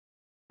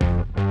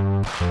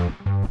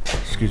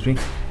Excuse me?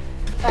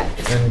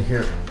 In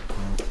here.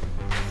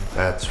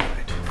 That's right.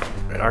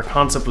 Our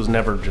concept was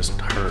never just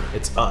her,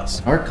 it's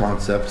us. Our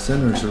concept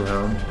centers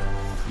around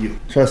you.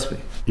 Trust me,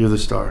 you're the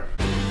star.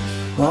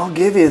 Well, I'll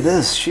give you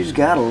this. She's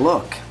got a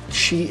look.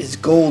 She is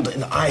gold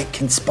and I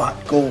can spot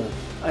gold.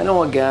 I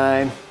know a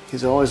guy.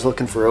 He's always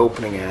looking for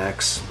opening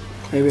acts.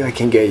 Maybe I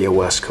can get you a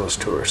West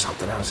Coast tour or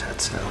something. How's that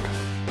sound?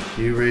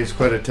 You raised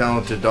quite a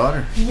talented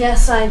daughter.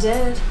 Yes, I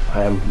did.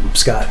 Hi, I'm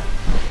Scott.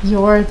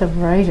 You're the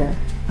writer.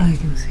 I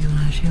can see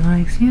why she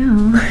likes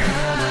you.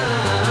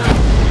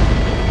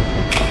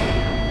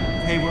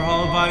 Hey, we're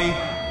Hollow Body.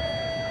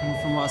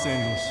 We're from Los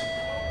Angeles.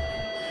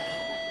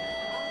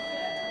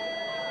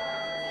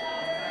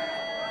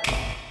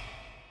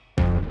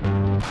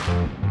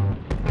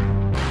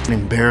 An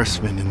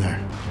embarrassment in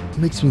there. It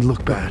makes me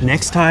look bad.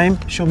 Next time,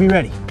 she'll be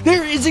ready.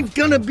 There isn't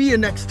gonna be a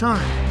next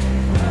time.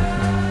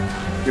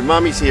 Your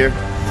mommy's here.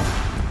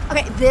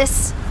 Okay,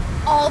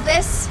 all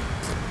this,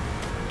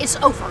 is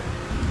over.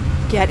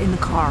 Get in the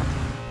car.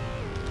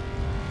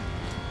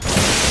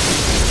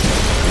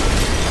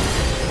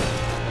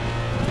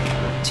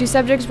 Two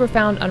subjects were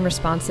found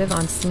unresponsive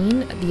on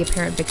scene, the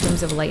apparent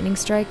victims of a lightning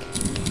strike.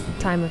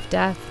 Time of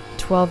death,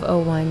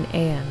 12:01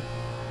 a.m.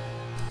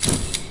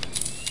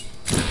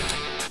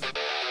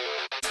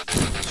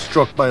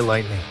 Struck by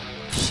lightning.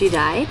 She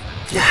died?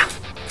 Yeah.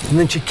 And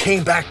then she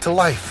came back to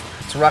life.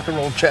 It's a rock and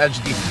roll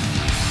tragedy.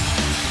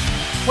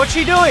 What's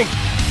she doing?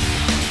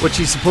 What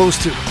she's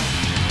supposed to.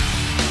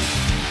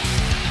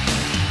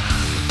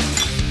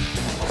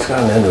 It's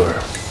got an end to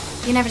her.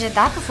 You never did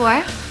that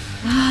before.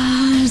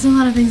 There's a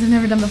lot of things I've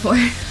never done before.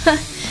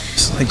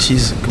 It's like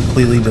she's a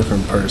completely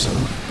different person.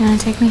 You wanna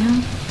take me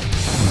home?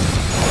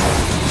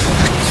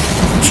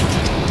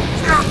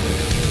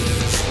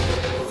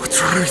 What's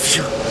wrong with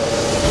you?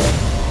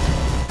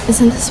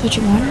 Isn't this what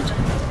you wanted?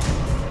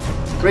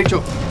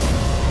 Rachel.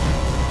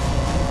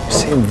 You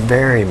seem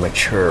very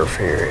mature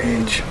for your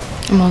age.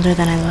 I'm older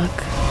than I look.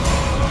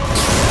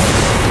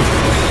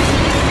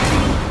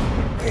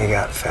 You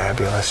got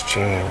fabulous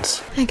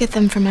genes. I get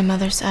them from my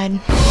mother's side.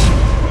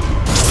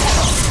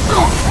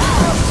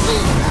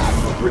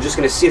 We're just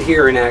gonna sit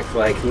here and act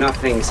like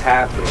nothing's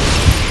happening.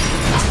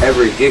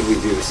 Every gig we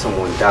do,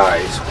 someone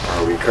dies.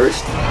 Are we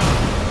cursed?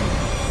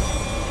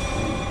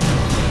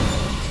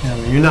 Yeah,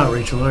 well, you're not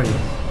Rachel, are you?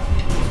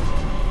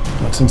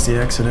 Not since the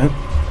accident.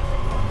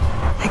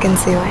 I can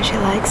see why she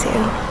likes you.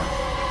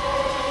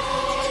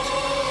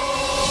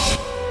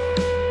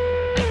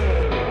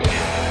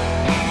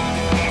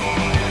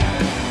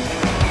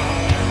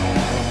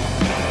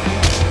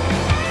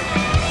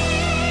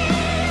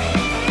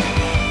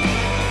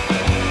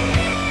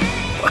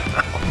 What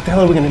the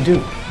hell are we gonna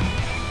do?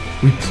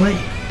 We play.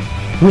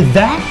 With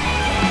that?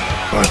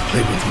 I've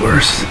played with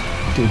worse.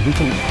 Dude, we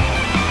can...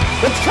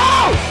 Let's go!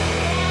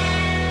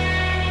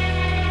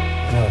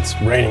 I know it's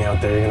raining out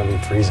there, you're gonna be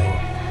freezing.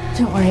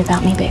 Don't worry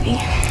about me, baby.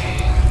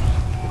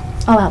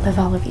 I'll outlive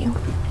all of you.